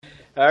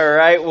All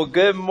right. Well,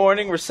 good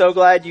morning. We're so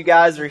glad you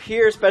guys are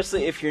here,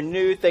 especially if you're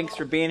new. Thanks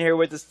for being here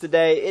with us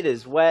today. It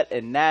is wet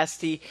and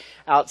nasty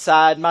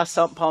outside. My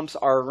sump pumps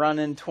are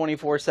running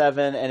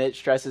 24/7, and it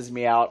stresses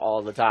me out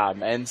all the time.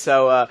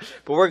 But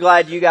we're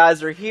glad you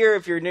guys are here.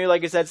 If you're new,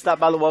 like I said, stop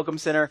by the Welcome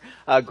Center.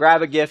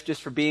 Grab a gift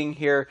just for being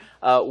here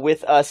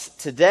with us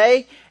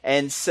today.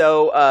 And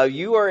so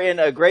you are in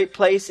a great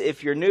place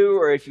if you're new,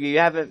 or if you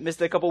haven't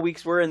missed a couple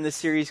weeks. We're in this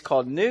series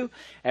called New,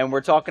 and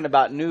we're talking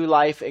about new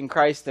life in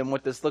Christ and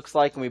what this looks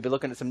like. And we've been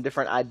looking at some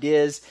different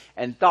ideas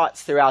and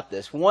thoughts throughout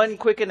this. One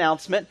quick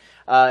announcement,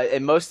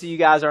 and most of you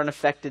guys aren't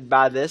affected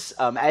by this.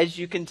 As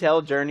you can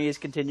tell, Journey is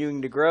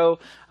continuing to grow.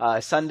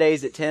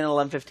 Sundays at 10 and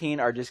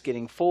 11:15 are just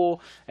getting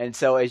full. And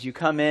so as you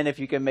come in, if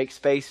you can make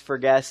space for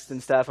guests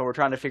and stuff, and we're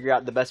trying to figure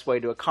out the best way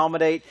to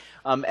accommodate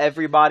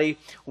everybody.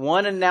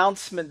 One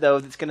announcement, though,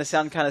 that's going to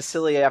sound kind of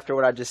silly after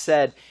what I just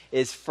said,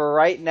 is for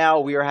right now,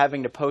 we are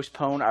having to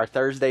postpone our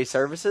Thursday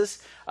services.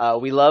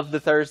 We love the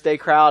Thursday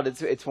crowd.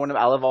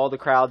 I love all the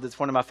crowds. It's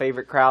one of my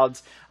favorite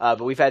crowds.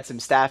 But we've had some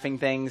staffing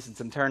things and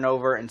some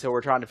turnover, and so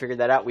we're trying to figure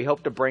that out. We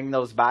hope to bring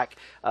those back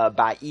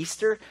by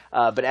Easter.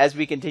 But as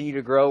we continue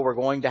to grow, we're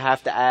going to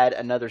have to add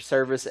another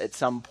service at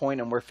some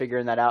point, and we're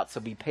figuring that out. So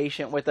be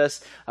patient with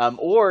us.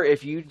 Or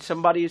if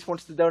somebody just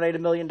wants to donate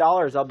 $1 million,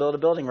 I'll build a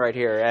building right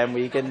here, and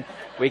we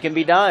can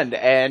be done.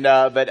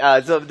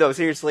 No,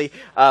 seriously,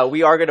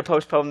 we are going to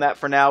postpone that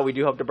for now. We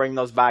do hope to bring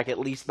those back at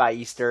least by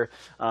Easter.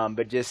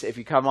 But just if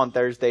you come on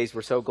Thursdays,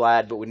 we're so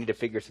glad, but we need to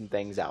figure some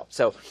things out.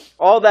 So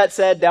all that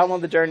said,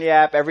 download the Journey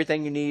app.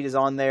 Everything you need is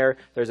on there.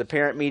 There's a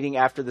parent meeting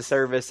after the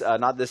service,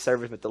 not this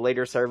service, but the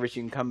later service.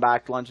 You can come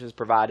back. Lunch is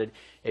provided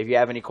if you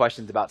have any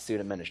questions about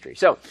student ministry.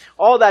 So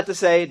all that to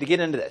say, to get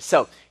into this.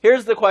 So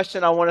here's the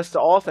question I want us to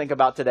all think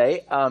about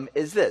today,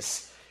 is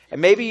this. And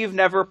maybe you've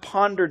never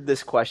pondered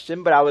this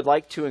question, but I would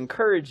like to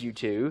encourage you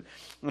to.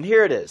 And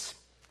here it is.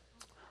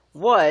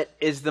 What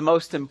is the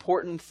most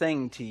important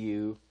thing to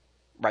you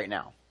right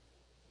now?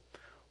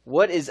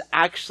 What is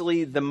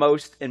actually the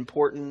most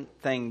important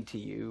thing to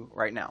you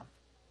right now?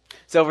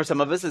 So for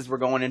some of us, as we're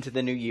going into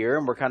the new year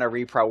and we're kind of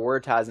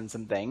reprioritizing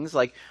some things,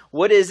 like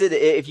what is it,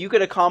 if you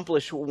could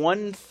accomplish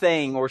one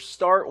thing or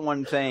start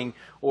one thing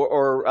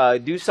or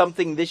do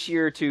something this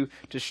year to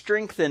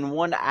strengthen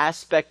one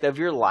aspect of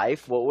your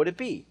life, what would it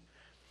be?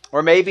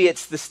 Or maybe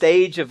it's the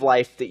stage of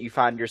life that you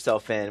find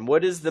yourself in.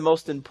 What is the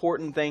most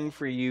important thing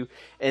for you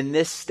in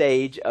this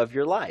stage of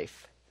your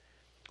life?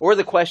 Or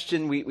the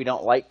question we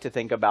don't like to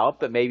think about,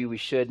 but maybe we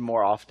should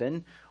more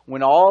often,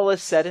 when all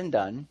is said and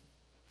done,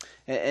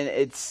 and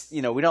it's,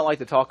 we don't like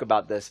to talk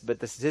about this, but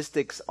the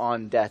statistics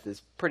on death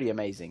is pretty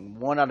amazing.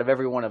 1 out of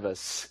every one of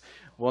us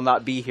will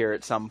not be here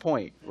at some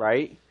point,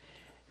 right?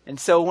 And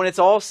so when it's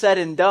all said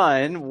and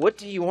done, what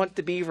do you want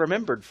to be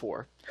remembered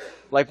for?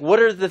 Like, what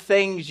are the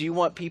things you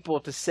want people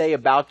to say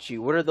about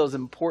you? What are those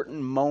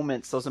important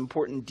moments, those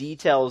important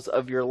details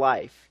of your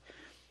life?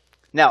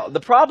 Now, the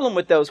problem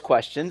with those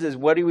questions is,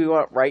 what do we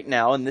want right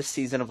now in this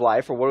season of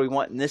life? Or what do we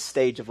want in this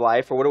stage of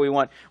life? Or what do we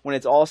want when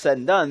it's all said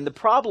and done? The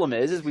problem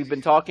is, as we've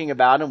been talking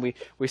about, and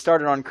we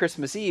started on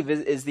Christmas Eve,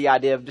 is the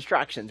idea of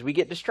distractions. We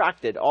get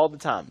distracted all the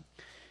time.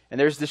 And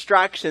there's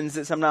distractions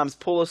that sometimes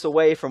pull us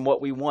away from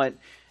what we want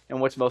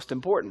and what's most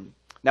important.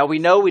 Now, we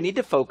know we need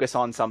to focus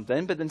on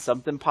something, but then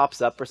something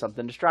pops up or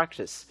something distracts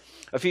us.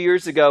 A few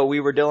years ago, we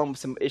were dealing with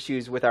some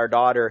issues with our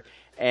daughter,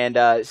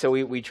 and so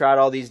we tried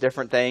all these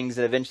different things,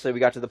 and eventually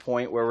we got to the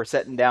point where we're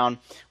sitting down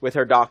with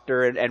her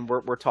doctor, and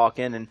we're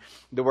talking, and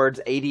the words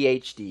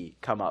ADHD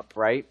come up,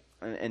 right?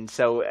 And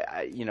so,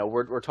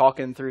 we're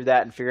talking through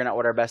that and figuring out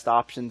what our best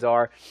options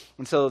are.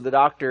 And so the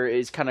doctor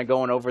is kind of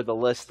going over the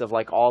list of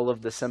like all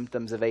of the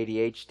symptoms of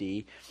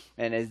ADHD.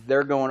 And as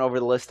they're going over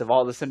the list of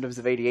all the symptoms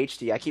of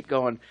ADHD, I keep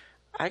going,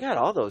 I got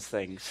all those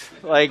things.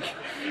 Like,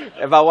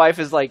 and my wife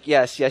is like,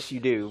 yes,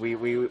 you do.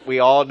 We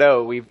all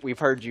know. We've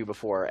heard you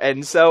before.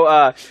 And so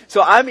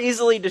I'm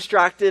easily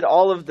distracted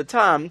all of the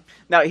time.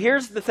 Now,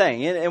 here's the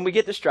thing, and we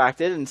get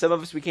distracted, and some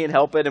of us, we can't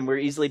help it, and we're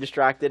easily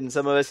distracted, and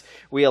some of us,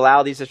 we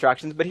allow these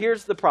distractions. But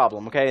here's the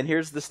problem, okay? And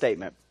here's the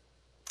statement.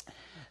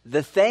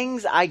 The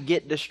things I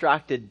get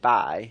distracted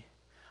by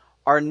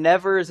are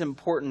never as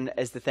important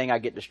as the thing I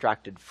get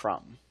distracted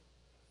from.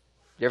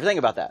 You ever think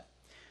about that?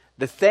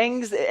 The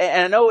things,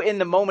 and I know in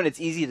the moment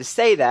it's easy to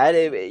say that,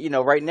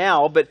 right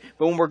now, but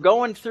when we're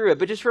going through it,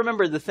 but just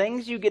remember, the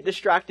things you get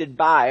distracted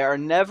by are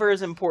never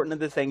as important as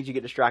the things you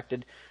get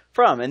distracted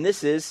from, and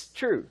this is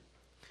true.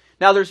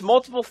 Now, there's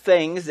multiple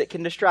things that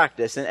can distract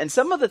us, and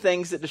some of the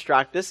things that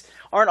distract us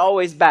aren't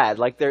always bad.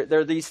 Like,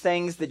 they're these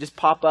things that just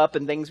pop up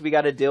and things we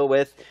got to deal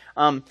with,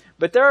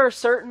 but there are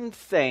certain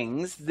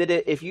things that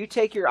if you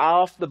take your eye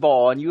off the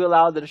ball and you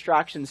allow the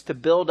distractions to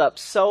build up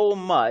so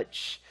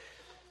much,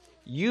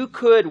 you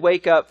could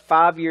wake up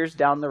 5 years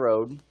down the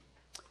road,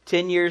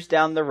 10 years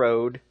down the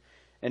road,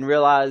 and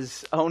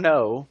realize, oh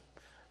no,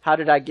 how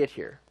did I get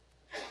here?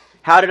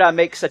 How did I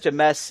make such a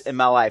mess in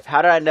my life?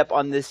 How did I end up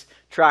on this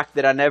track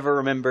that I never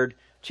remembered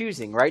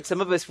choosing, right? Some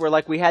of us were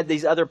like, we had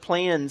these other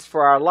plans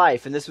for our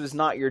life, and this was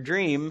not your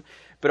dream,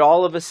 but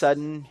all of a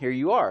sudden, here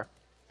you are.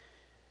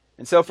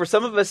 And so for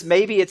some of us,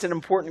 maybe it's an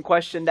important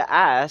question to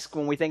ask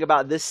when we think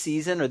about this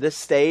season or this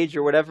stage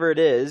or whatever it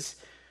is.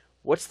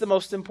 What's the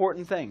most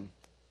important thing?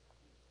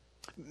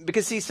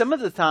 Because see, some of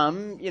the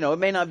time, it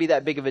may not be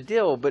that big of a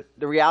deal, but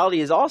the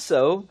reality is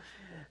also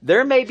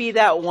there may be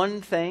that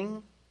one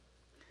thing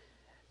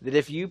that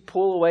if you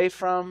pull away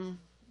from,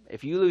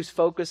 if you lose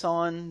focus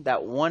on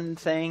that one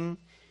thing,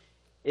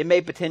 it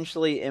may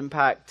potentially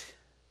impact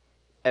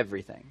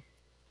everything.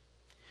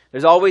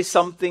 There's always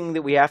something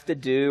that we have to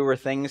do or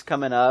things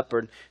coming up.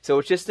 So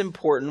it's just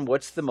important.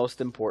 What's the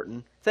most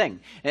important thing?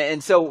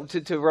 And so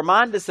to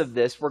remind us of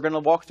this, we're going to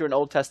walk through an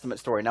Old Testament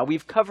story. Now,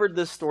 we've covered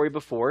this story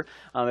before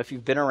if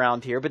you've been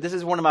around here, but this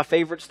is one of my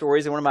favorite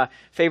stories and one of my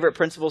favorite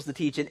principles to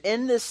teach. And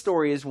in this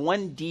story is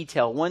one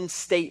detail, one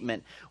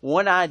statement,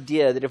 one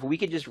idea that if we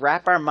could just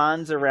wrap our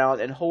minds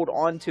around and hold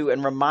on to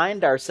and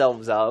remind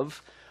ourselves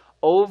of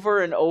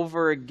over and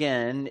over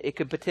again, it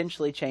could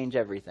potentially change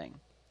everything.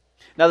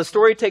 Now, the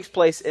story takes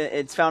place,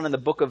 it's found in the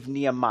book of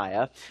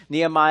Nehemiah.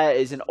 Nehemiah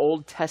is an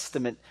Old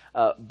Testament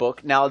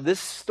book. Now, this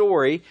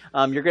story,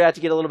 you're going to have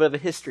to get a little bit of a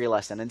history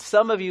lesson. And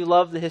some of you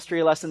love the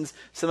history lessons.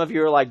 Some of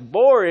you are like,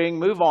 boring,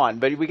 move on.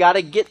 But we got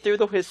to get through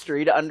the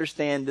history to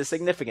understand the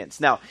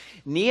significance. Now,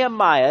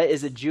 Nehemiah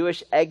is a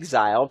Jewish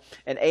exile,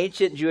 an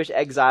ancient Jewish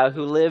exile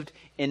who lived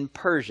in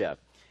Persia.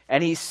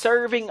 And he's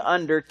serving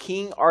under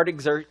King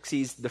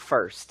Artaxerxes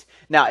I.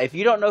 Now, if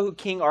you don't know who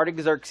King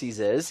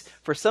Artaxerxes is,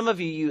 for some of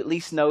you, you at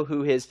least know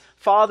who his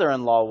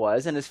father-in-law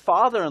was. And his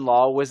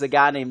father-in-law was a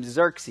guy named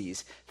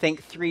Xerxes.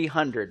 Think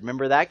 300.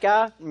 Remember that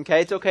guy?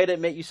 Okay, it's okay to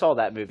admit you saw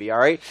that movie, all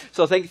right?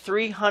 So think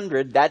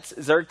 300, that's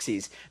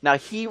Xerxes. Now,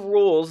 he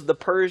rules the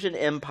Persian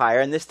Empire,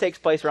 and this takes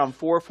place around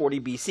 440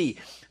 BC.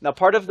 Now,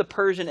 part of the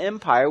Persian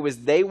Empire was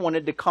they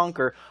wanted to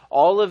conquer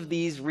all of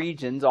these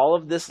regions, all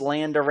of this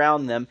land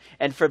around them,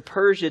 and for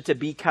Persia to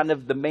be kind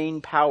of the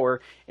main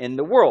power in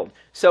the world.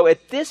 So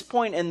at this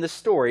point in the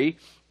story,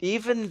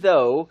 even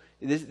though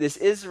this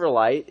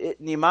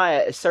Israelite,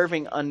 Nehemiah, is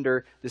serving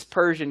under this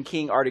Persian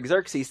king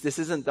Artaxerxes, this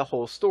isn't the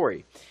whole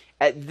story.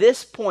 At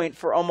this point,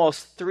 for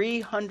almost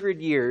 300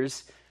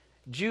 years,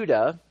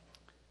 Judah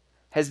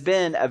has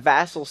been a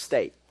vassal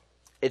state.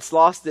 It's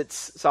lost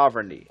its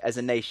sovereignty as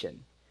a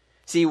nation.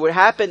 See, what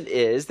happened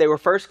is they were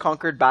first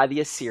conquered by the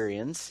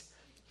Assyrians.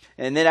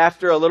 And then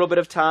after a little bit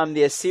of time,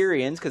 the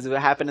Assyrians, because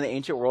what happened in the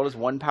ancient world is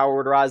one power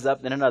would rise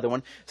up, then another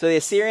one. So the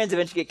Assyrians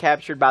eventually get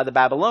captured by the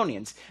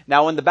Babylonians.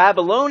 Now, when the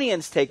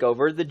Babylonians take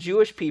over, the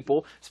Jewish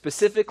people,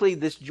 specifically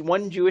this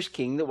one Jewish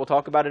king that we'll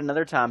talk about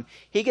another time,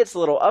 he gets a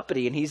little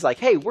uppity and he's like,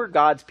 hey, we're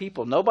God's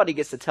people. Nobody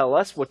gets to tell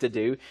us what to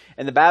do.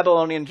 And the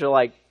Babylonians are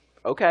like,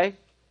 okay.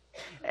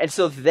 And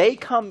so they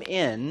come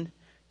in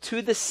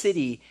to the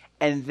city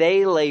and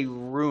they lay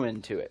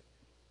ruin to it.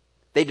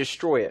 They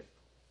destroy it.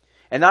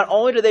 And not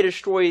only do they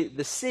destroy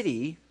the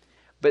city,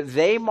 but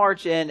they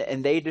march in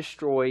and they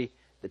destroy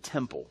the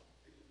temple,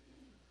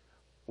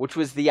 which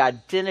was the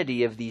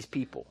identity of these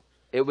people.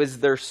 It was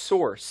their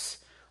source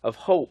of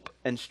hope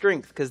and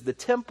strength because the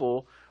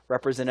temple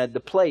represented the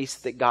place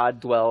that God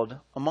dwelled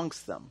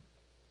amongst them.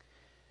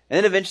 And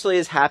then eventually,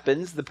 as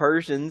happens, the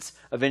Persians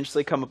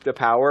eventually come up to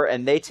power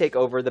and they take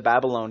over the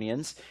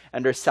Babylonians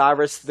under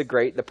Cyrus the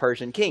Great, the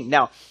Persian king.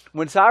 Now,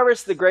 when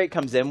Cyrus the Great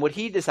comes in, what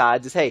he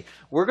decides is, hey,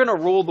 we're going to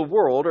rule the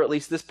world, or at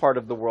least this part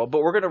of the world,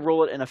 but we're going to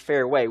rule it in a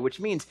fair way, which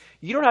means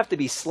you don't have to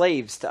be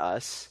slaves to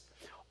us.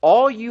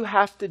 All you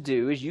have to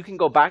do is you can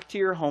go back to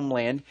your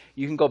homeland,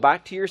 you can go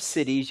back to your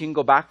cities, you can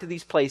go back to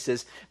these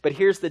places, but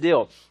here's the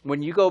deal.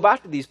 When you go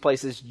back to these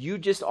places, you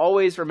just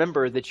always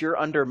remember that you're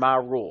under my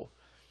rule.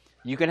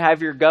 You can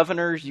have your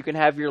governors, you can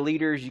have your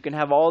leaders, you can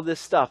have all this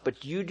stuff,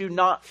 but you do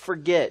not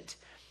forget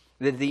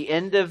that at the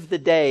end of the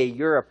day,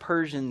 you're a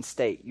Persian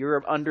state.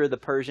 You're under the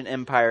Persian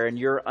Empire, and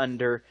you're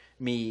under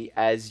me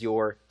as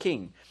your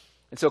king.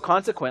 And so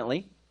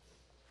consequently,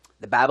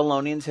 the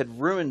Babylonians had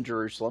ruined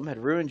Jerusalem, had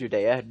ruined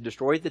Judea, had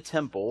destroyed the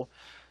temple,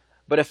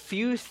 but a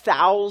few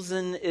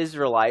thousand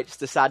Israelites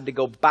decided to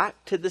go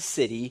back to the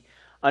city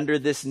under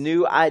this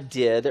new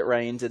idea that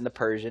reigns in the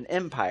Persian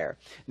Empire.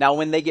 Now,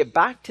 when they get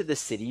back to the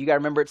city, you got to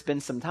remember it's been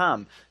some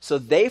time. So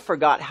they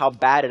forgot how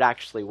bad it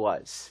actually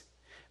was.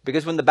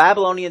 Because when the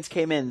Babylonians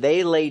came in,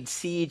 they laid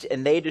siege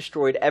and they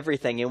destroyed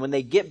everything. And when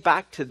they get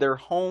back to their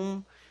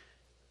home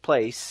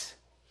place,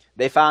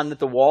 they found that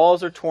the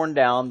walls are torn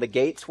down, the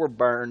gates were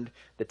burned,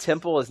 the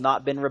temple has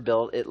not been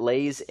rebuilt, it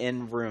lays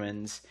in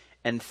ruins,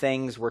 and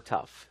things were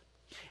tough.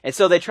 And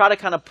so they try to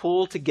kind of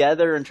pull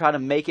together and try to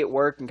make it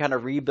work and kind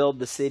of rebuild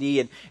the city.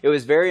 And it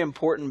was very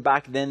important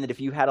back then that if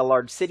you had a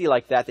large city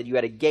like that you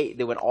had a gate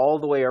that went all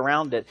the way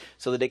around it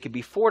so that it could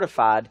be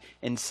fortified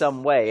in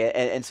some way.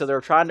 And so they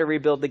were trying to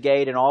rebuild the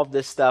gate and all of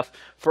this stuff.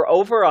 For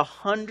over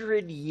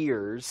 100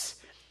 years,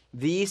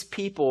 these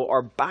people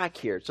are back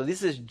here. So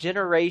this is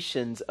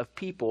generations of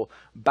people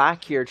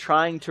back here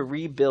trying to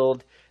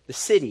rebuild the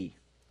city.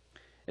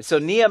 And so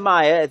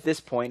Nehemiah, at this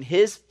point,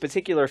 his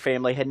particular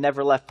family had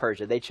never left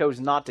Persia. They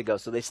chose not to go,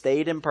 so they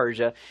stayed in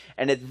Persia.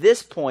 And at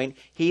this point,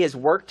 he has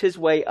worked his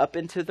way up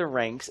into the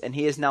ranks, and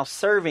he is now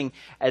serving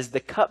as the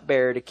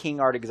cupbearer to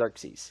King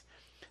Artaxerxes.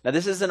 Now,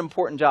 this is an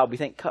important job. We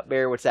think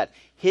cupbearer, what's that?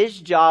 His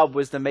job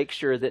was to make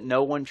sure that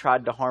no one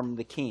tried to harm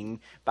the king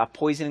by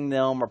poisoning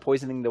them or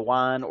poisoning the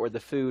wine or the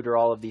food or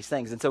all of these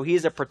things. And so he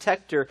is a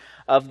protector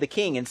of the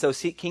king. And so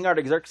King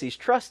Artaxerxes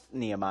trusts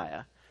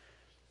Nehemiah.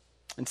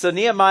 And so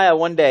Nehemiah,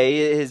 one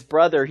day, his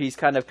brother, he's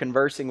kind of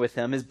conversing with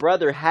him. His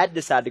brother had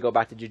decided to go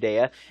back to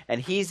Judea,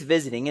 and he's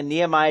visiting. And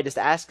Nehemiah just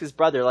asks his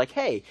brother, like,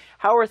 hey,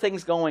 how are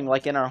things going,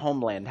 like, in our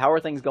homeland? How are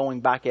things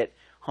going back at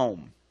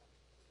home?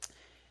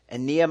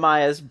 And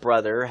Nehemiah's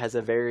brother has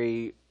a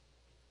very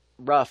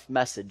rough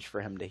message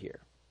for him to hear.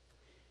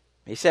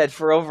 He said,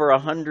 for over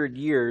 100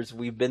 years,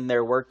 we've been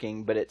there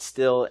working, but it's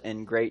still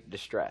in great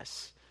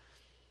distress.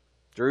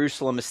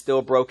 Jerusalem is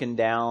still broken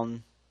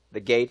down. The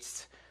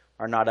gates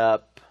are not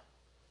up.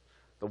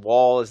 The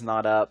wall is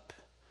not up.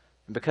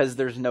 And because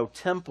there's no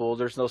temple,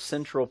 there's no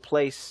central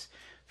place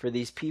for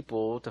these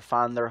people to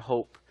find their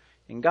hope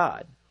in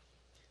God.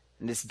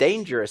 And it's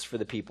dangerous for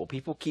the people.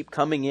 People keep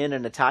coming in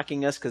and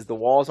attacking us because the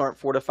walls aren't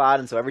fortified.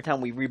 And so every time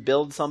we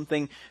rebuild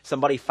something,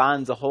 somebody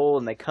finds a hole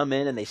and they come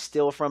in and they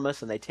steal from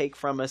us and they take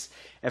from us.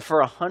 And for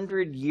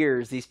 100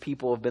 years, these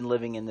people have been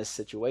living in this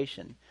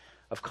situation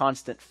of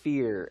constant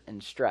fear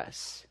and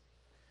stress.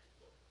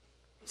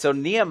 So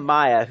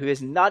Nehemiah, who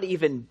has not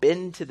even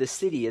been to the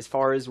city as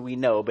far as we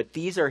know, but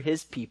these are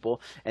his people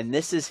and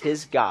this is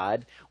his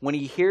God, when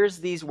he hears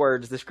these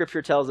words, the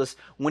scripture tells us,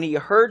 when he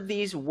heard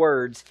these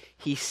words,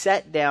 he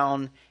sat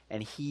down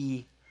and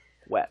he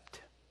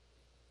wept.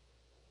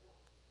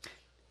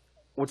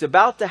 What's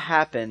about to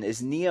happen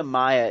is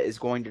Nehemiah is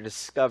going to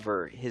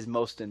discover his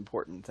most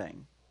important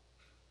thing.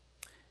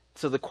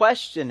 So the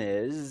question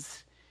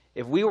is,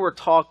 if we were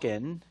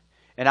talking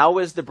and I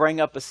was to bring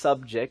up a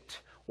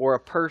subject or a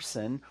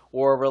person,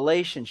 or a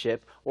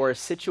relationship, or a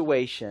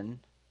situation,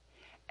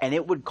 and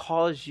it would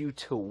cause you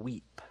to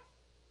weep,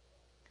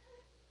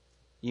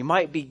 you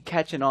might be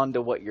catching on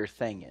to what your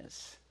thing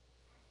is,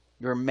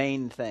 your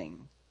main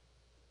thing.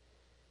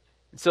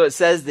 So it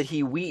says that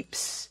he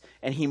weeps,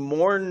 and he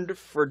mourned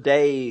for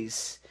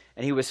days,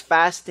 and he was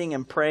fasting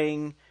and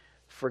praying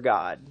for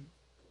God.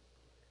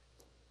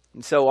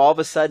 And so all of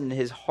a sudden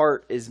his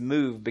heart is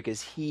moved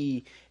because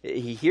he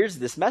hears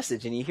this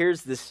message and he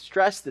hears this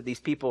stress that these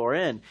people are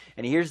in.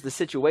 And he hears the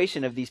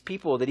situation of these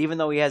people that even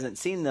though he hasn't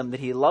seen them, that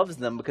he loves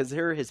them because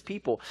they're his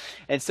people.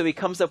 And so he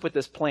comes up with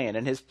this plan.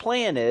 And his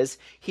plan is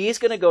he's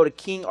going to go to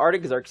King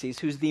Artaxerxes,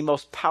 who's the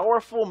most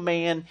powerful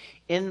man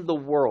in the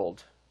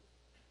world.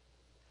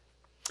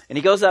 And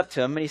he goes up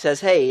to him and he says,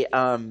 hey,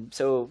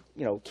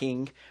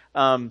 King,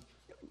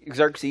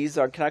 Xerxes,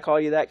 or can I call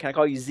you that? Can I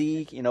call you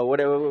Z?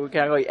 Whatever.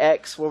 Can I call you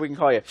X? What we can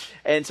call you?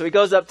 And so he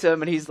goes up to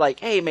him and he's like,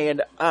 hey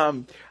man,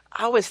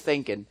 I was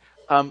thinking,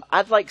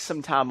 I'd like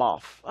some time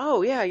off.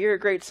 Oh yeah, you're a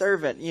great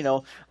servant.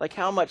 Like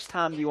how much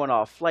time do you want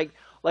off? Like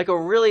a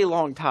really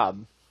long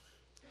time.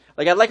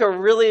 Like I'd like a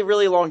really,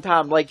 really long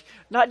time. Like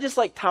not just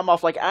like time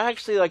off. Like I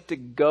actually like to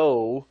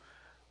go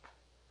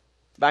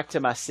back to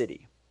my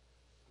city.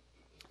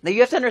 Now you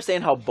have to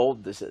understand how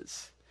bold this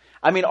is.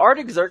 I mean,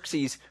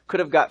 Artaxerxes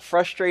could have got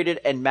frustrated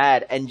and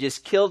mad and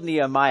just killed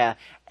Nehemiah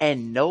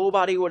and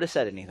nobody would have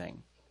said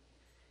anything.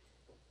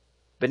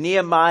 But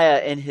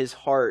Nehemiah in his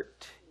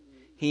heart,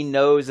 he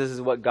knows this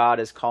is what God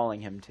is calling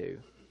him to.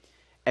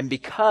 And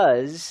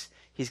because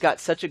he's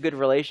got such a good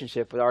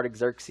relationship with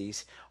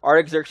Artaxerxes,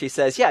 Artaxerxes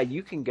says, yeah,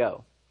 you can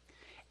go.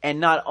 And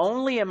not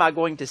only am I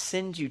going to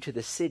send you to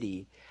the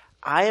city,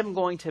 I am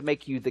going to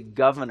make you the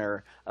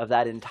governor of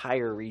that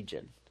entire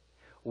region.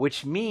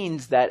 Which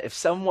means that if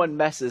someone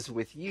messes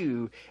with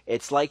you,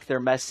 it's like they're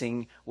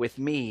messing with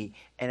me,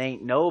 and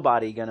ain't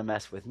nobody going to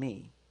mess with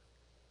me.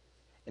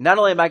 And not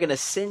only am I going to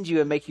send you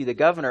and make you the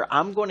governor,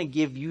 I'm going to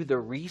give you the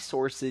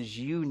resources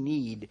you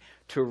need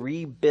to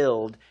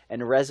rebuild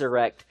and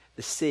resurrect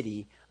the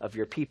city of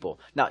your people.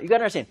 Now, you got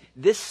to understand,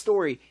 this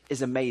story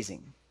is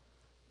amazing.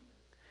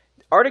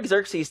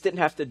 Artaxerxes didn't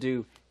have to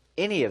do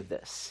any of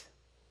this.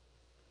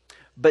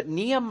 But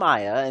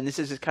Nehemiah, and this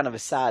is just kind of a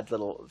sad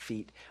little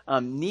feat,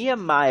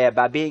 Nehemiah,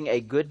 by being a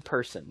good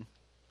person,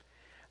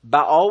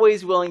 by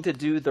always willing to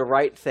do the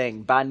right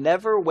thing, by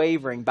never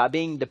wavering, by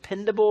being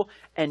dependable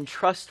and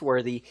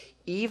trustworthy,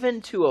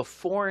 even to a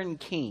foreign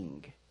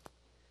king,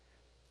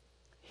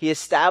 he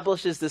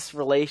establishes this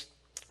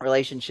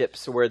relationship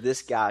so where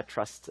this guy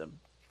trusts him.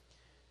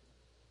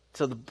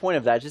 So the point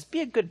of that is just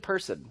be a good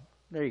person.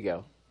 There you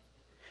go.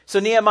 So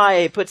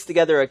Nehemiah puts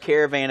together a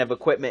caravan of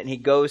equipment and he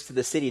goes to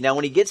the city. Now,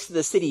 when he gets to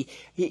the city,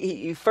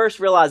 he first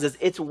realizes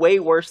it's way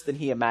worse than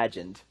he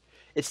imagined.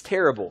 It's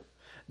terrible.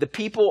 The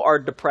people are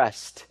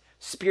depressed.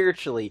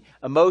 Spiritually,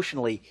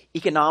 emotionally,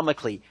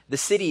 economically. The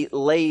city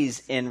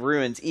lays in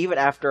ruins even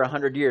after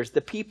 100 years.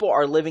 The people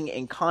are living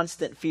in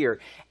constant fear.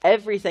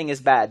 Everything is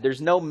bad.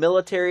 There's no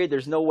military.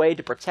 There's no way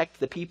to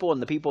protect the people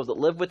and the people that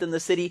live within the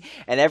city.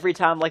 And every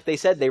time, like they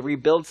said, they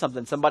rebuild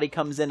something, somebody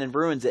comes in and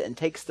ruins it and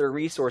takes their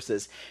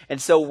resources.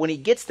 And so when he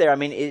gets there, I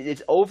mean,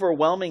 it's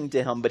overwhelming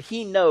to him, but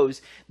he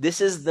knows this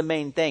is the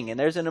main thing. And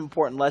there's an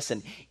important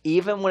lesson.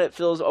 Even when it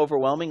feels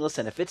overwhelming,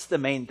 listen, if it's the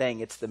main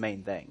thing, it's the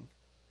main thing.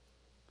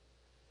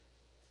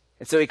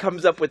 And so he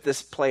comes up with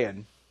this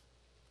plan.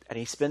 And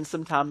he spends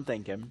some time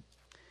thinking. And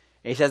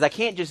he says, I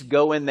can't just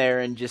go in there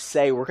and just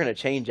say we're going to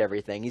change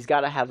everything. He's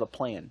got to have a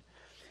plan.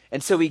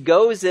 And so he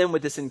goes in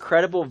with this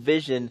incredible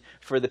vision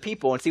for the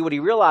people. And see, what he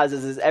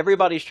realizes is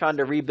everybody's trying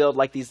to rebuild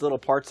like these little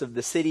parts of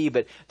the city,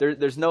 but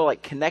there's no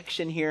like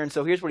connection here. And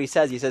so here's what he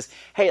says. He says,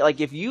 hey, like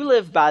if you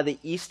live by the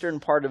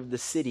eastern part of the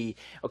city,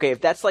 okay,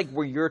 if that's like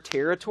where your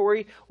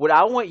territory, what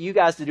I want you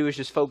guys to do is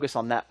just focus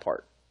on that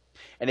part.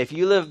 And if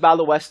you live by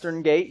the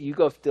western gate, you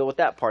go deal with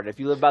that part. If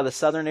you live by the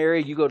southern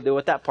area, you go deal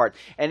with that part.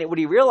 And what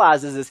he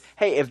realizes is,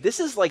 hey, if this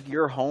is like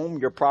your home,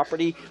 your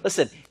property,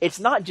 listen, it's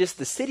not just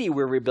the city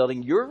we're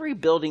rebuilding. You're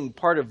rebuilding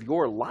part of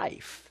your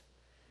life.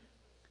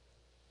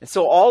 And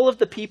so all of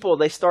the people,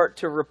 they start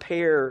to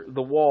repair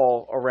the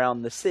wall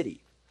around the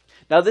city.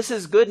 Now, this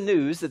is good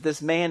news that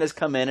this man has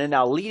come in and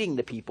now leading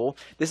the people.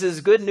 This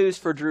is good news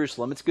for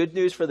Jerusalem. It's good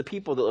news for the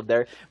people that live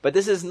there. But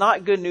this is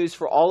not good news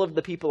for all of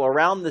the people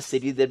around the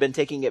city that have been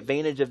taking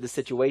advantage of the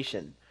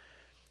situation.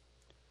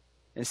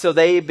 And so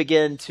they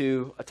begin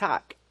to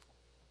attack.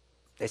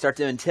 They start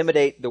to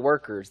intimidate the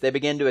workers. They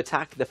begin to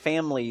attack the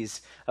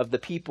families of the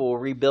people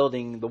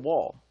rebuilding the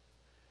wall.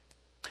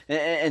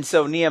 And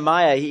so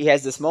Nehemiah, he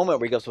has this moment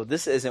where he goes, well,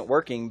 this isn't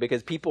working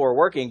because people are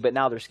working, but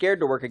now they're scared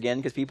to work again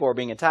because people are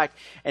being attacked.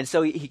 And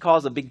so he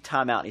calls a big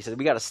timeout. And he says,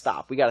 we got to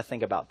stop. We got to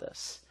think about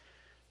this.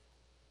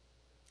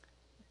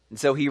 And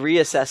so he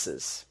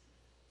reassesses.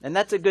 And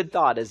that's a good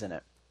thought, isn't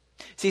it?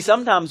 See,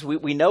 sometimes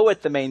we know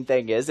what the main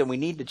thing is and we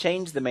need to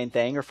change the main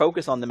thing or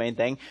focus on the main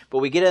thing, but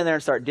we get in there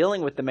and start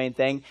dealing with the main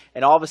thing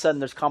and all of a sudden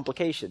there's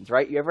complications,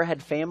 right? You ever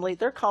had family?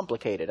 They're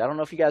complicated. I don't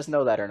know if you guys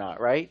know that or not,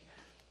 right?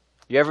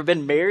 You ever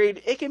been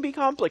married? It can be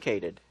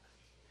complicated.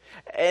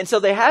 And so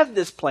they have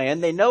this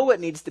plan. They know what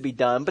needs to be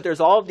done, but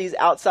there's all of these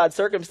outside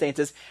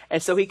circumstances.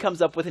 And so he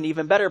comes up with an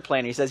even better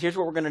plan. He says, here's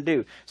what we're going to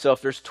do. So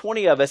if there's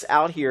 20 of us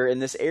out here in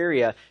this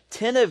area,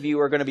 10 of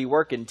you are going to be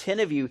working. 10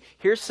 of you,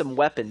 here's some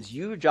weapons.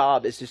 Your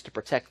job is just to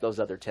protect those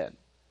other 10.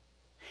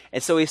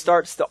 And so he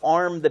starts to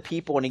arm the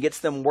people and he gets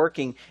them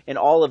working in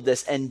all of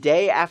this. And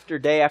day after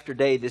day after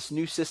day, this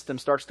new system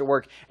starts to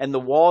work and the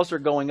walls are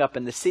going up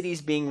and the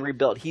city's being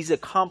rebuilt. He's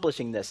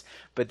accomplishing this.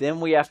 But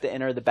then we have to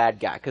enter the bad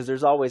guy because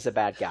there's always a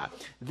bad guy.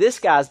 This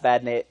guy's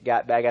bad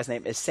guy's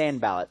name is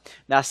Sanballat.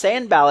 Now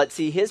Sanballat,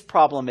 see, his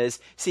problem is,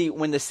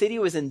 when the city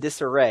was in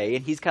disarray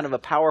and he's kind of a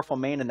powerful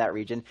man in that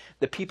region,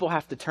 the people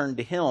have to turn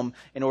to him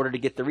in order to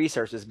get the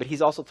resources. But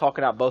he's also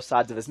talking out both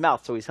sides of his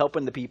mouth. So he's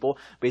helping the people,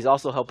 but he's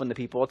also helping the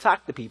people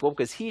attack the people,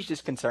 because he's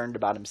just concerned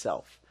about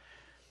himself.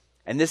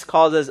 And this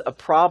causes a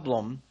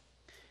problem.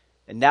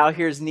 And now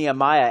here's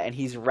Nehemiah, and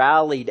he's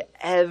rallied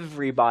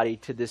everybody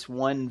to this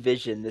one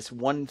vision, this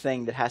one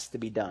thing that has to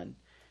be done.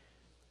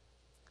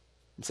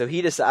 And so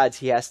he decides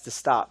he has to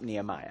stop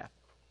Nehemiah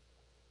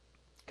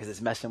because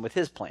it's messing with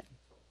his plan.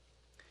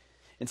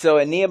 And so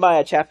in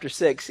Nehemiah chapter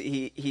 6,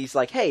 he's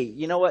like, hey,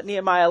 you know what,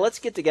 Nehemiah, let's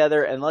get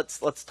together and let's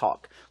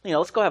talk.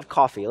 Let's go have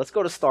coffee. Let's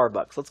go to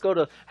Starbucks. Let's go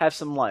to have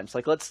some lunch.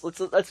 Like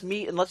let's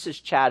meet and let's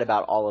just chat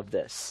about all of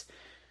this.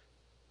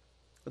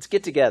 Let's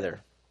get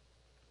together.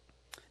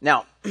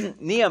 Now,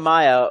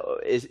 Nehemiah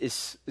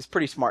is a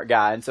pretty smart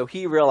guy, and so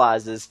he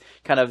realizes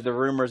kind of the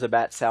rumors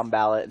about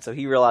Sanballat, and so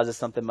he realizes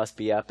something must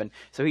be up, and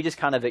so he just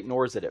kind of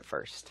ignores it at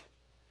first.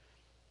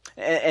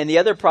 And the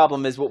other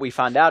problem is what we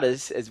find out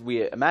is, as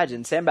we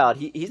imagine, Sanballat,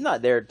 he's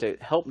not there to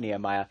help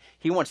Nehemiah.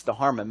 He wants to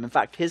harm him. In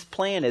fact, his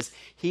plan is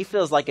he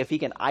feels like if he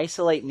can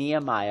isolate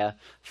Nehemiah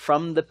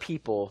from the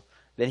people,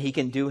 then he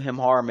can do him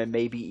harm and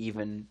maybe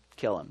even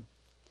kill him,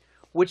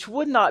 which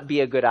would not be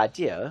a good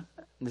idea.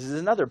 This is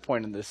another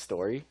point in this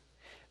story.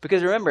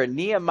 Because remember,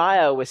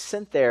 Nehemiah was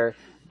sent there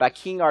by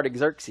King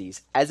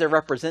Artaxerxes as a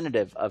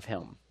representative of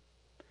him.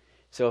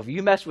 So if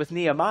you mess with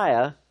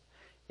Nehemiah,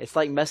 it's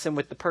like messing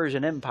with the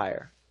Persian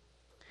Empire.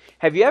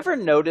 Have you ever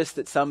noticed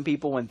that some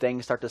people, when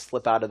things start to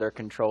slip out of their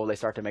control, they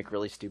start to make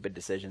really stupid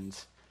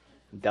decisions,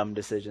 dumb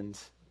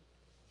decisions?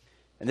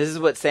 And this is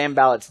what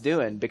Sanballat's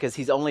doing, because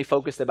he's only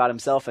focused about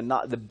himself and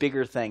not the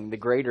bigger thing, the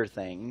greater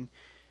thing.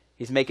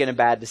 He's making a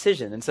bad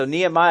decision. And so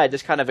Nehemiah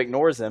just kind of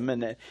ignores him.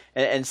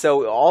 And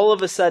so all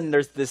of a sudden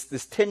there's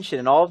this tension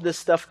and all of this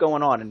stuff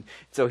going on. And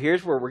so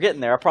here's where we're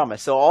getting there, I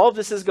promise. So all of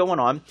this is going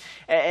on.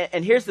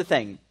 And here's the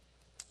thing.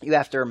 You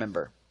have to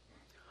remember.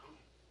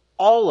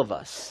 All of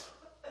us,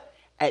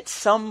 at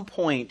some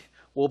point,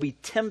 will be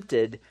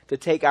tempted to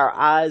take our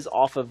eyes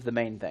off of the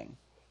main thing.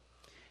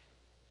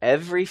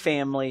 Every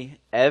family,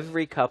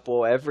 every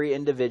couple, every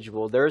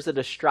individual, there's a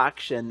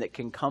distraction that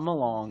can come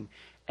along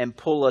and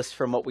pull us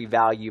from what we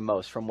value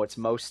most, from what's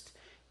most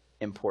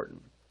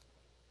important.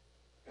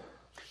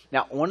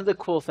 Now, one of the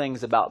cool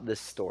things about this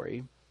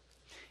story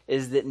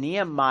is that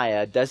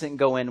Nehemiah doesn't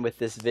go in with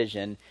this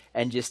vision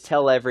and just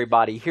tell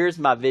everybody, here's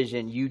my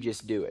vision, you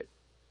just do it.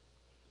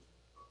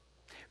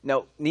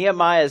 No,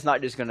 Nehemiah is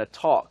not just going to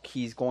talk.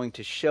 He's going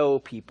to show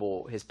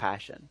people his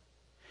passion.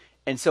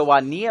 And so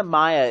while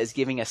Nehemiah is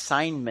giving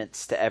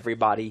assignments to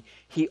everybody,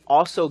 he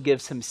also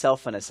gives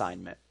himself an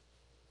assignment.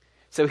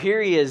 So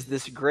here he is,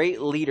 this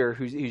great leader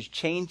who's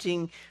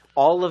changing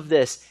all of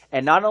this.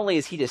 And not only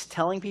is he just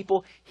telling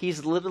people,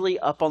 he's literally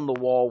up on the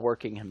wall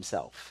working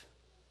himself.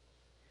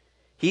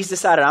 He's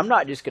decided, I'm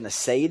not just going to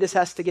say this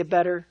has to get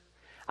better.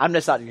 I'm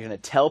just not going to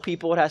tell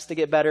people it has to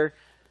get better.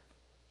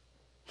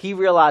 He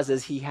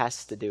realizes he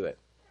has to do it.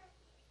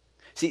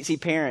 See,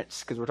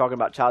 parents, because we're talking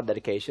about child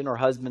dedication, or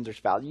husbands or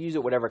spouse, use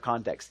it whatever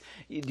context.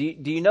 Do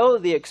you know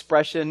the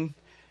expression,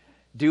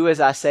 do as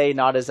I say,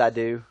 not as I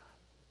do?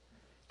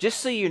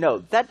 Just so you know,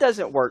 that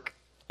doesn't work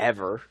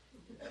ever.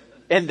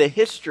 And the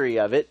history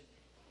of it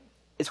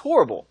is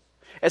horrible.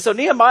 And so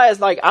Nehemiah is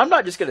like, I'm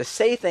not just going to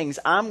say things,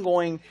 I'm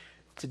going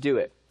to do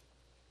it.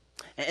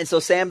 And so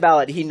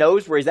Sanballat, he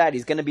knows where he's at.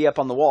 He's going to be up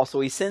on the wall. So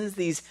he sends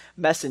these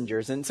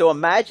messengers. And so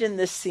imagine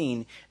this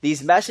scene.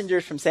 These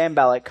messengers from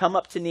Sanballat come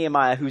up to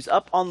Nehemiah, who's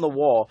up on the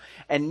wall.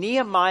 And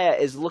Nehemiah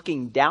is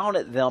looking down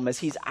at them as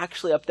he's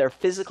actually up there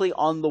physically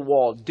on the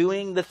wall,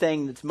 doing the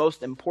thing that's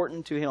most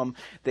important to him,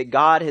 that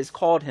God has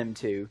called him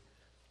to.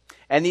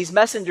 And these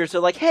messengers are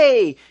like,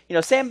 hey,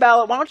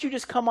 Sanballat, why don't you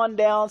just come on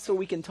down so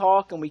we can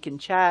talk and we can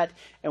chat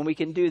and we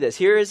can do this.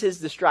 Here is his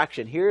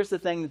distraction. Here's the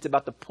thing that's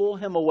about to pull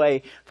him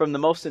away from the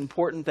most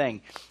important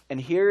thing. And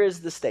here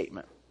is the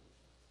statement.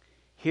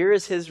 Here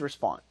is his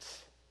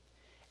response.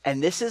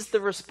 And this is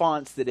the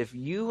response that if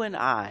you and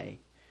I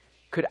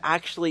could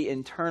actually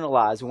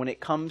internalize when it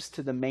comes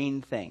to the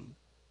main thing.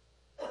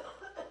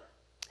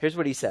 Here's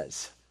what he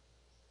says.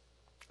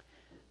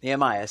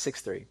 Nehemiah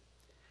 6:3.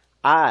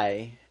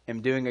 I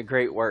am doing a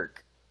great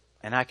work,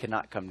 and I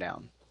cannot come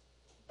down.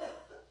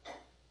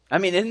 I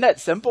mean, isn't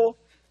that simple?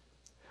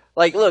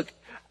 Like, look,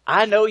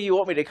 I know you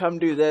want me to come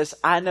do this.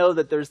 I know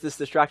that there's this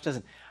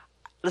distraction.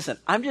 Listen,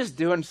 I'm just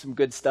doing some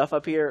good stuff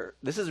up here.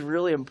 This is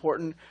really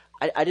important.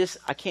 I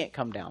can't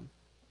come down.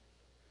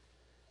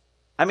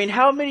 I mean,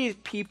 how many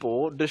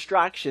people,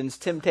 distractions,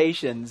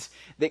 temptations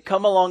that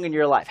come along in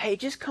your life? Hey,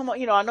 just come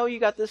on. I know you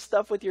got this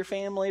stuff with your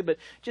family, but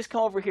just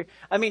come over here.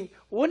 I mean,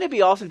 wouldn't it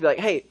be awesome to be like,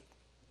 hey,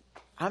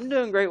 I'm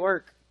doing great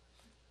work.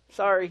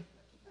 Sorry.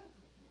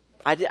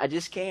 I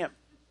just can't.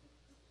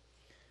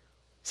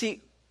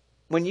 See,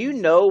 when you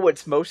know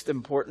what's most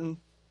important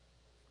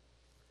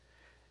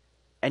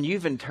and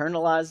you've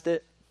internalized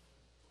it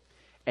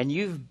and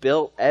you've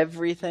built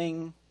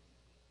everything.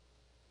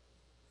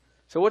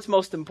 So what's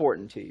most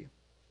important to you?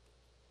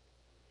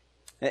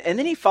 And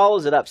then he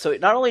follows it up. So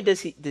not only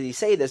does he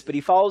say this, but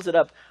he follows it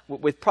up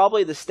with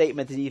probably the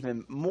statement that's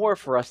even more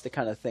for us to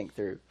kind of think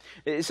through.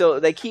 So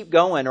they keep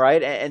going,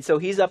 right? And so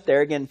he's up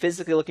there again,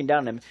 physically looking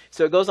down at him.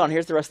 So it goes on.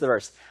 Here's the rest of the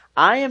verse.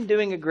 I am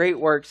doing a great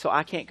work, so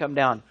I can't come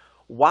down.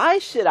 Why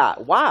should I?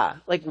 Why?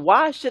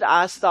 Why should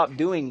I stop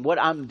doing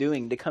what I'm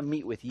doing to come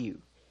meet with you?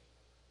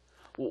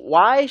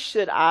 Why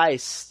should I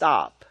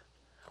stop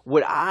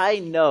what I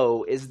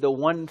know is the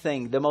one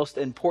thing, the most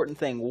important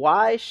thing?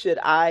 Why should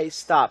I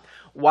stop?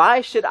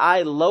 Why should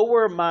I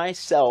lower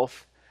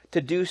myself to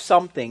do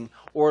something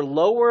or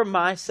lower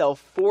myself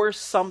for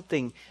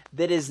something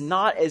that is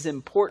not as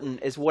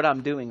important as what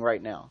I'm doing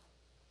right now?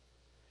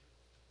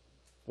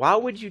 Why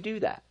would you do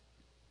that?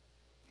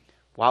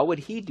 Why would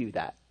he do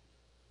that?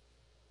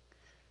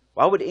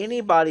 Why would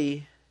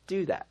anybody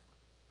do that?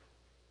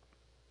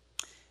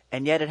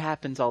 And yet it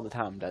happens all the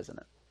time, doesn't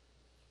it?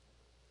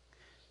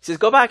 He says,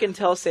 go back and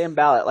tell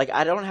Sanballat,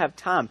 I don't have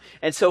time.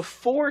 And so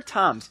four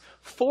times,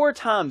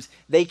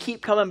 they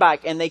keep coming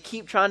back and they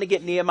keep trying to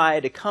get Nehemiah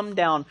to come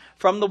down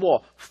from the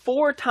wall.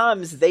 4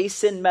 times they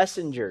send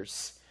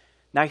messengers.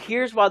 Now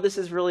here's why this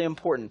is really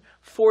important.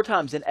 4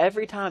 times, and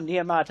every time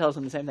Nehemiah tells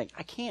them the same thing.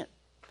 I can't.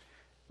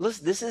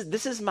 Listen,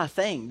 this is my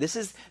thing. This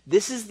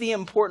is the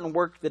important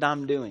work that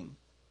I'm doing.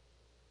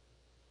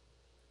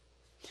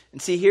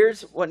 And see,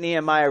 here's what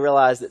Nehemiah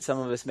realized that some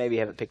of us maybe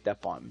haven't picked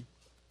up on.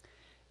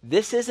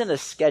 This isn't a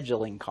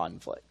scheduling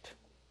conflict.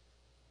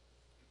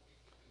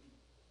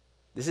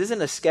 This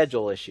isn't a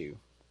schedule issue.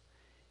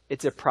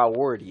 It's a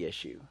priority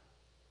issue.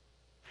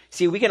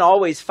 See, we can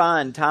always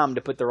find time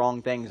to put the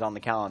wrong things on the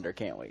calendar,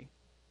 can't we?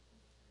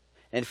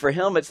 And for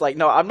him, it's like,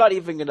 no, I'm not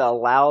even going to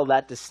allow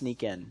that to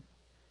sneak in.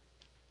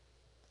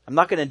 I'm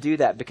not going to do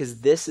that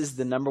because this is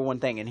the number one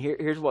thing. And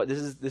here's what,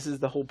 this is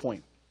the whole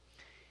point.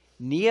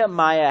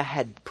 Nehemiah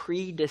had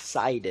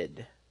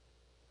pre-decided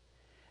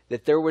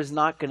that there was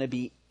not going to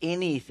be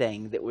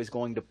anything that was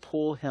going to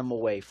pull him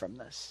away from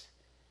this.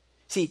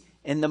 See,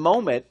 in the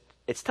moment,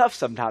 it's tough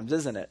sometimes,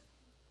 isn't it?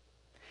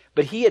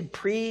 But he had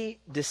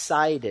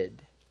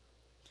pre-decided,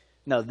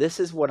 no, this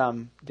is what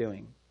I'm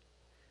doing.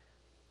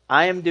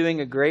 I am doing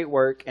a great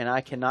work and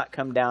I cannot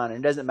come down.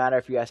 And it doesn't matter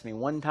if you ask me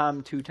 1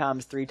 time, 2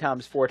 times, 3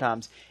 times, 4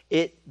 times.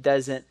 It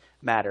doesn't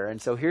matter.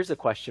 And so here's a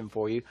question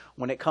for you.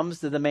 When it comes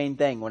to the main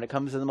thing, when it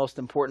comes to the most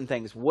important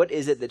things, what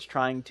is it that's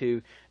trying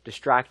to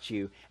distract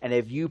you? And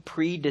have you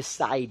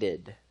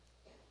pre-decided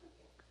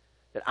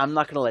that I'm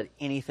not going to let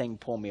anything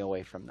pull me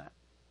away from that?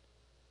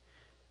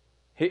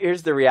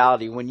 Here's the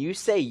reality. When you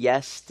say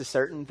yes to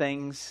certain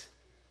things,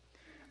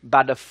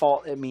 by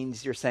default, it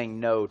means you're saying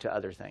no to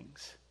other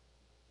things.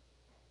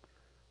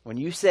 When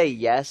you say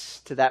yes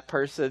to that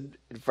person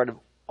in front of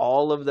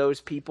all of those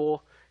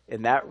people,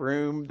 in that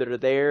room that are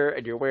there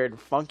and you're wearing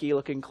funky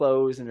looking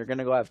clothes and you're going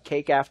to go have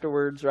cake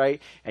afterwards,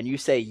 right? And you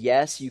say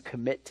yes, you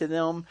commit to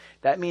them,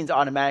 that means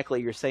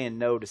automatically you're saying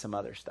no to some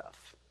other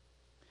stuff.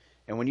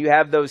 And when you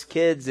have those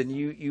kids and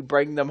you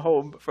bring them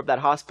home from that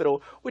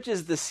hospital, which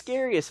is the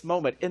scariest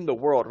moment in the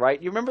world,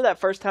 right? You remember that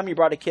first time you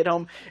brought a kid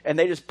home and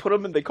they just put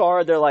them in the car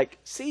and they're like,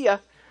 see ya.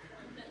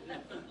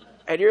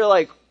 And you're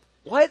like,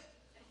 what?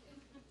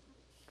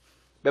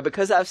 But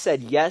because I've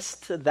said yes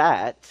to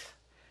that,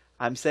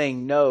 I'm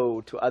saying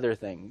no to other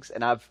things.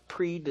 And I've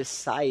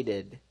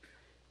pre-decided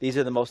these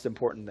are the most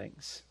important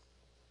things.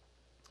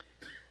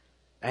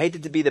 I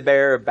hate to be the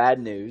bearer of bad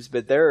news,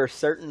 but there are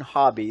certain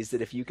hobbies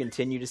that if you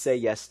continue to say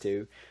yes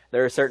to,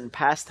 there are certain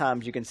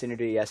pastimes you continue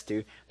to say yes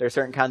to, there are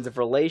certain kinds of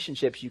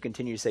relationships you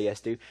continue to say yes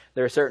to,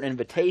 there are certain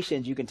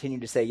invitations you continue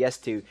to say yes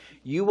to,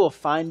 you will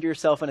find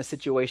yourself in a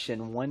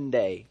situation one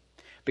day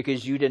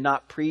because you did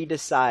not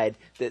pre-decide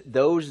that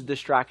those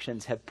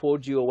distractions have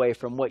pulled you away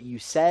from what you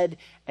said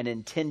and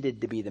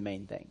intended to be the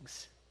main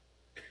things.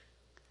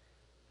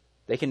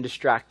 They can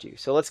distract you.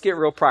 So let's get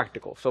real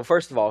practical. So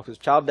first of all, because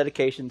child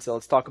dedication, so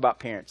let's talk about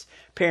parents.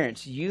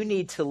 Parents, you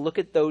need to look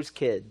at those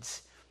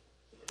kids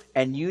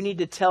and you need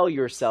to tell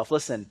yourself,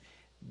 listen,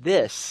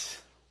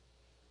 this,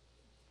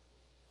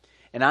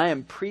 and I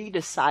am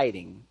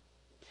pre-deciding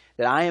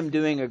that I am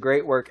doing a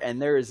great work and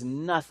there is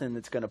nothing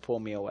that's going to pull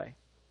me away.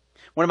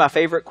 One of my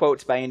favorite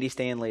quotes by Andy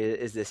Stanley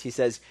is this. He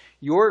says,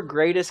 your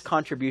greatest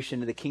contribution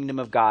to the kingdom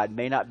of God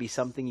may not be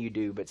something you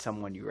do, but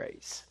someone you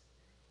raise.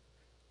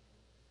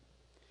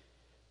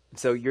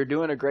 So you're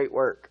doing a great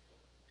work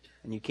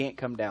and you can't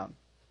come down.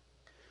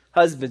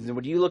 Husbands,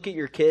 would you look at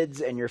your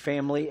kids and your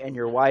family and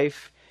your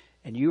wife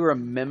and you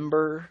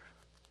remember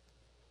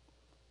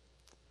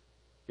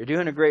you're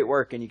doing a great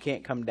work and you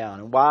can't come down.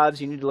 And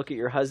wives, you need to look at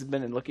your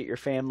husband and look at your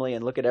family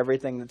and look at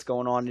everything that's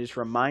going on and just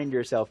remind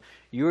yourself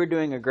you are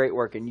doing a great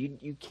work and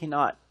you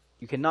cannot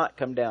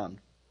come down.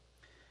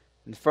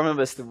 And some of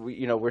us,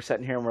 we're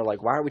sitting here and we're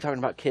like, why are we talking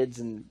about kids?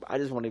 And I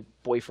just want a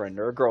boyfriend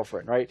or a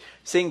girlfriend, right?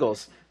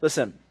 Singles,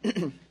 listen,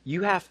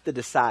 you have to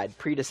decide,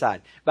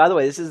 pre-decide. By the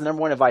way, this is the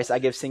number one advice I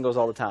give singles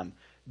all the time.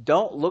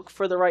 Don't look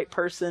for the right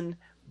person,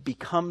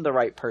 become the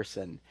right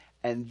person,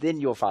 and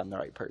then you'll find the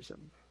right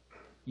person.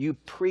 You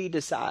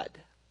pre-decide.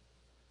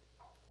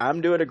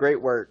 I'm doing a great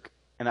work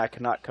and I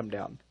cannot come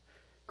down.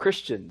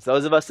 Christians,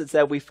 those of us that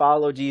said we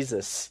follow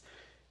Jesus,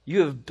 you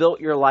have built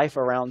your life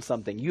around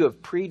something. You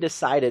have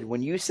pre-decided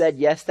when you said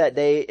yes that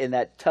day in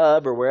that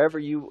tub or wherever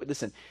you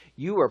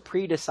are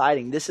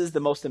pre-deciding this is the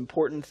most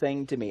important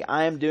thing to me.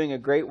 I am doing a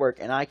great work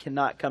and I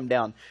cannot come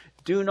down.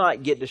 Do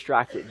not get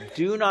distracted.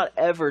 Do not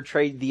ever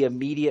trade the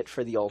immediate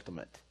for the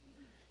ultimate.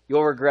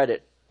 You'll regret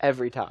it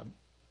every time.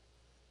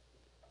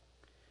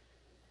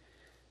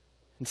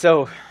 And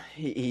so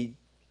he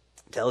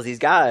tells these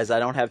guys, I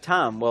don't have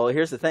time. Well,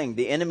 here's the thing.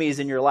 The enemies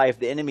in your life,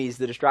 the enemies,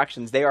 the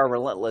distractions, they are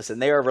relentless.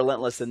 And they are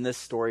relentless in this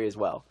story as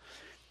well.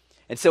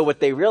 And so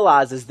what they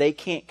realize is they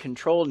can't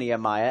control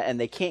Nehemiah and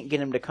they can't get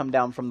him to come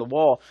down from the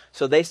wall.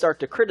 So they start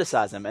to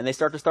criticize him and they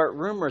start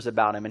rumors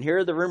about him. And here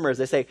are the rumors.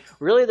 They say,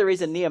 really the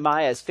reason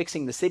Nehemiah is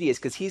fixing the city is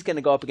because he's going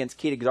to go up against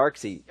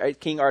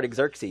King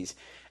Artaxerxes.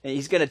 And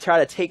he's going to try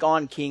to take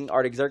on King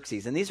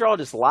Artaxerxes. And these are all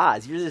just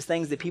lies. These are just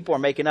things that people are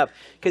making up.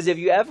 Because have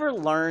you ever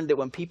learned that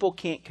when people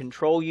can't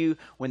control you,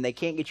 when they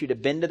can't get you to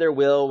bend to their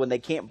will, when they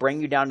can't bring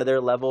you down to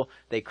their level,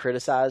 they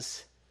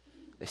criticize,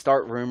 they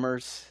start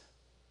rumors,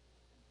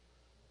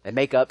 they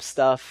make up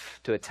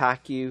stuff to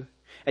attack you.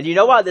 And you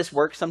know why this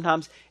works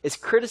sometimes? Is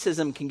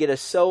criticism can get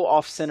us so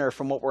off center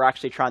from what we're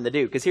actually trying to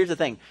do. Because here's the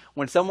thing.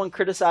 When someone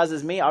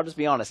criticizes me, I'll just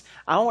be honest.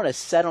 I want to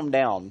set them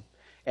down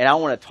and I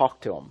want to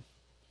talk to them.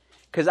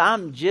 Because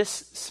I'm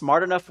just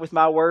smart enough with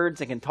my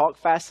words and can talk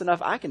fast enough,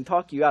 I can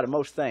talk you out of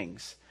most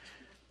things.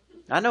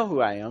 I know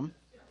who I am.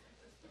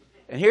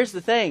 And here's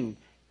the thing.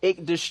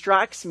 It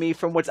distracts me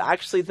from what's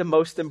actually the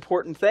most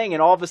important thing.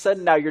 And all of a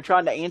sudden now you're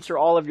trying to answer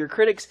all of your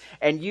critics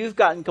and you've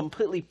gotten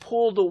completely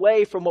pulled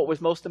away from what was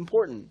most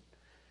important.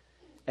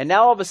 And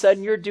now all of a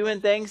sudden you're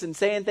doing things and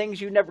saying things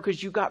you never,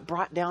 because you got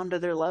brought down to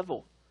their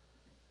level.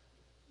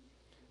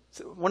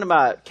 So one of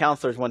my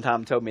counselors one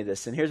time told me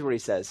this, and here's what he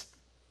says.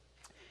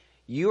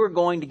 You are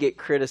going to get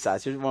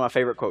criticized. Here's one of my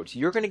favorite quotes.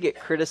 You're going to get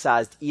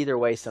criticized either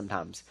way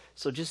sometimes.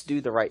 So just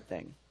do the right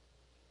thing.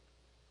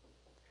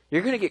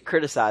 You're going to get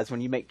criticized when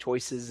you make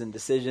choices and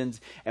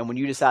decisions and when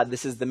you decide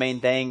this is the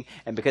main thing.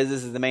 And because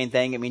this is the main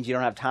thing, it means you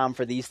don't have time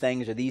for these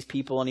things or these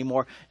people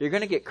anymore. You're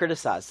going to get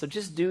criticized. So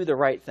just do the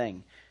right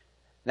thing.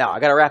 Now, I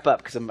got to wrap up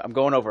because I'm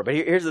going over. But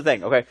here's the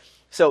thing, okay?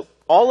 So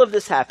all of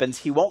this happens.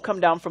 He won't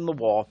come down from the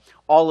wall.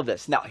 All of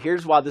this. Now,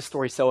 here's why this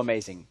story is so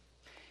amazing.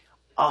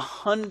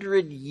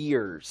 100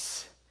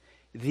 years,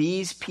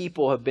 these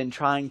people have been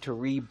trying to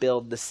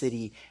rebuild the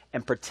city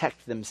and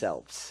protect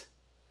themselves.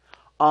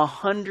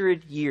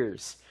 100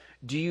 years.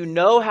 Do you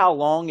know how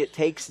long it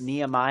takes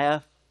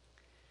Nehemiah?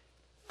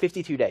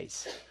 52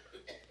 days.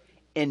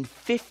 In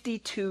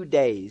 52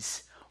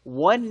 days,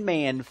 One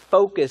man,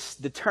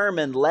 focused,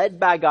 determined, led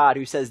by God,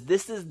 who says,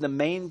 this is the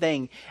main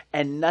thing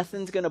and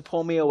nothing's going to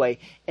pull me away.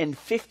 In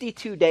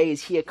 52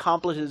 days, he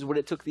accomplishes what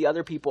it took the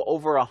other people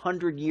over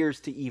 100 years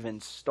to even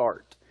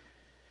start.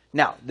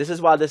 Now, this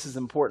is why this is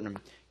important,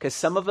 because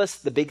some of us,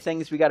 the big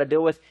things we got to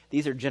deal with,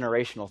 these are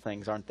generational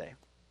things, aren't they?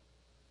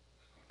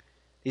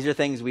 These are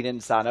things we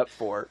didn't sign up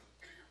for.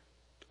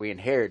 We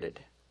inherited.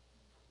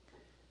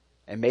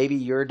 And maybe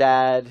your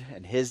dad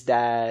and his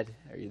dad,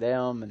 or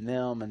them and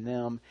them and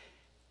them.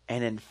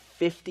 And in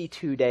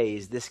 52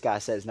 days, this guy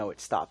says, no,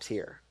 it stops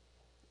here.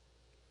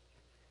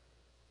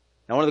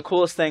 Now, one of the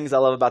coolest things I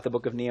love about the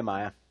book of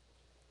Nehemiah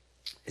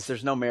is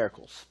there's no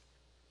miracles.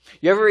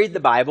 You ever read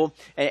the Bible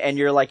and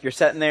you're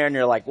sitting there and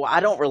you're like, well, I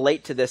don't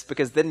relate to this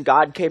because then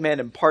God came in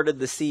and parted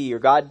the sea, or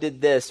God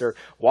did this, or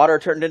water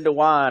turned into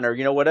wine, or,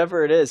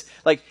 whatever it is.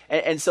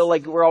 So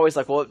we're always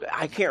like, well,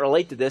 I can't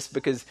relate to this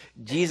because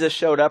Jesus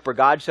showed up or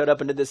God showed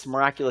up and did this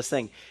miraculous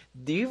thing.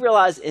 Do you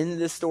realize in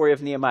this story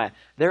of Nehemiah,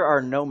 there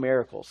are no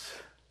miracles?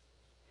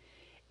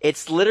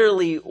 It's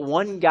literally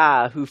one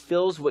guy who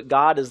feels what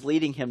God is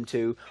leading him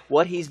to,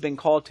 what he's been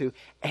called to,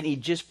 and he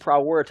just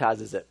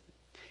prioritizes it.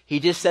 He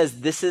just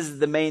says, this is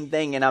the main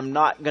thing, and I'm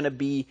not going to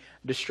be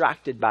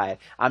distracted by it.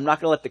 I'm not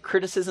going to let the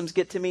criticisms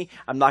get to me.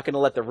 I'm not going to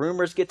let the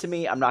rumors get to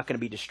me. I'm not going to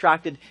be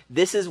distracted.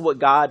 This is what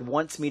God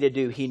wants me to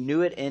do. He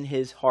knew it in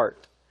his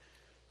heart.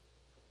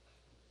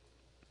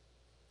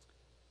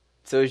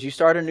 So as you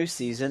start a new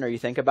season or you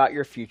think about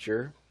your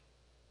future,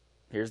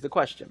 here's the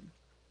question.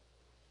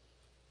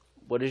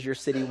 What is your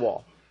city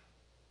wall?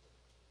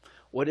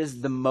 What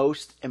is the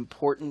most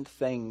important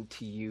thing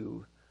to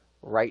you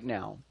right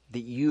now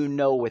that you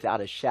know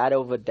without a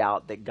shadow of a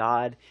doubt that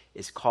God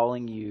is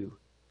calling you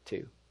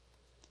to?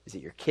 Is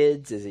it your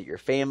kids? Is it your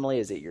family?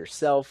 Is it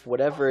yourself?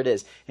 Whatever it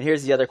is. And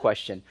here's the other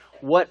question.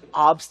 What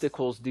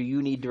obstacles do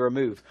you need to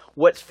remove?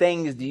 What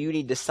things do you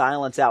need to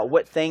silence out?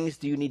 What things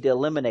do you need to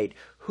eliminate?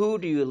 Who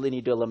do you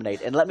need to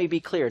eliminate? And let me be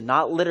clear,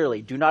 not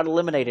literally. Do not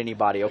eliminate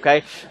anybody,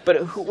 okay?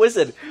 But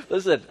listen,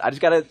 I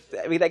just got to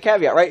make that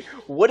caveat, right?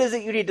 What is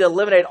it you need to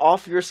eliminate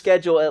off your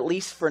schedule, at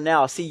least for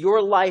now? See,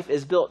 your life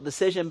is built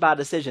decision by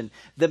decision.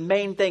 The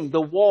main thing,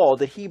 the wall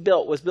that he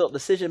built was built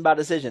decision by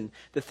decision.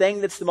 The thing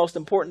that's the most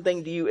important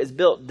thing to you is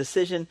built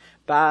decision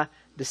by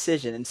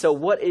decision. And so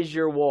what is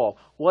your wall?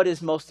 What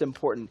is most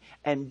important?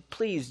 And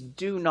please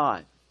do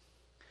not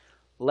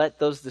let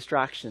those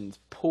distractions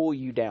pull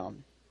you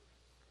down.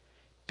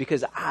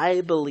 Because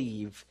I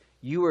believe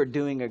you are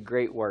doing a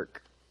great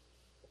work.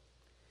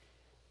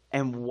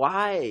 And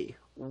why?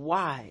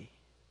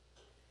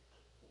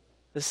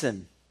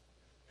 Listen,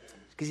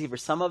 because for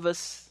some of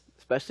us,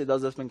 especially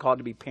those that's been called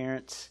to be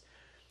parents,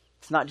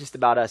 it's not just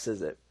about us,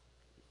 is it?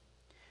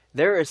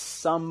 There are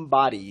some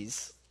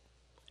bodies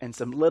and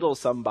some little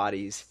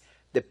somebodies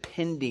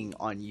depending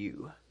on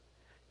you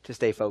to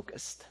stay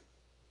focused.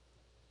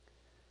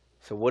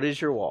 So what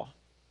is your wall?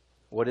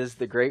 What is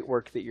the great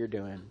work that you're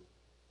doing?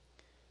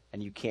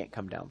 And you can't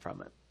come down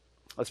from it.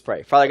 Let's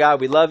pray. Father God,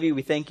 we love you.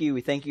 We thank you.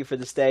 We thank you for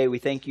this day. We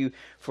thank you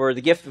for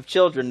the gift of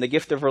children, the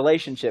gift of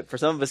relationship. For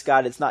some of us,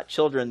 God, it's not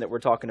children that we're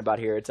talking about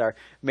here. It's our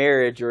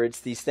marriage, or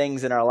it's these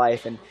things in our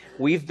life. And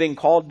we've been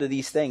called to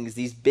these things,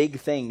 these big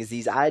things,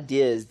 these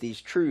ideas, these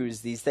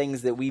truths, these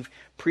things that we've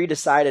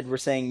pre-decided we're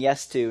saying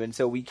yes to. And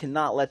so we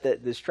cannot let the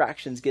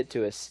distractions get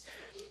to us.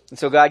 And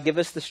so, God, give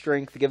us the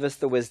strength, give us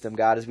the wisdom,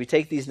 God, as we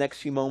take these next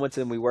few moments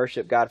and we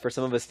worship, God. For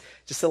some of us,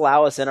 just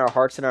allow us in our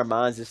hearts and our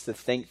minds just to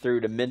think through,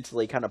 to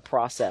mentally kind of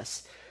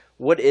process.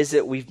 What is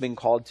it we've been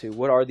called to?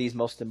 What are these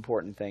most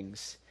important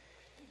things?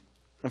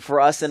 And for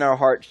us in our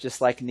hearts,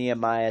 just like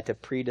Nehemiah, to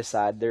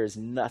pre-decide there is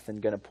nothing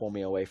going to pull me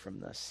away from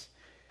this.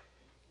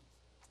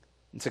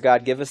 And so,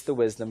 God, give us the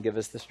wisdom, give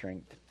us the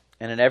strength.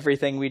 And in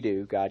everything we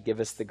do, God, give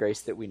us the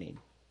grace that we need.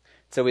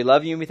 So we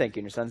love you and we thank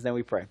you. In your son's name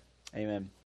we pray. Amen.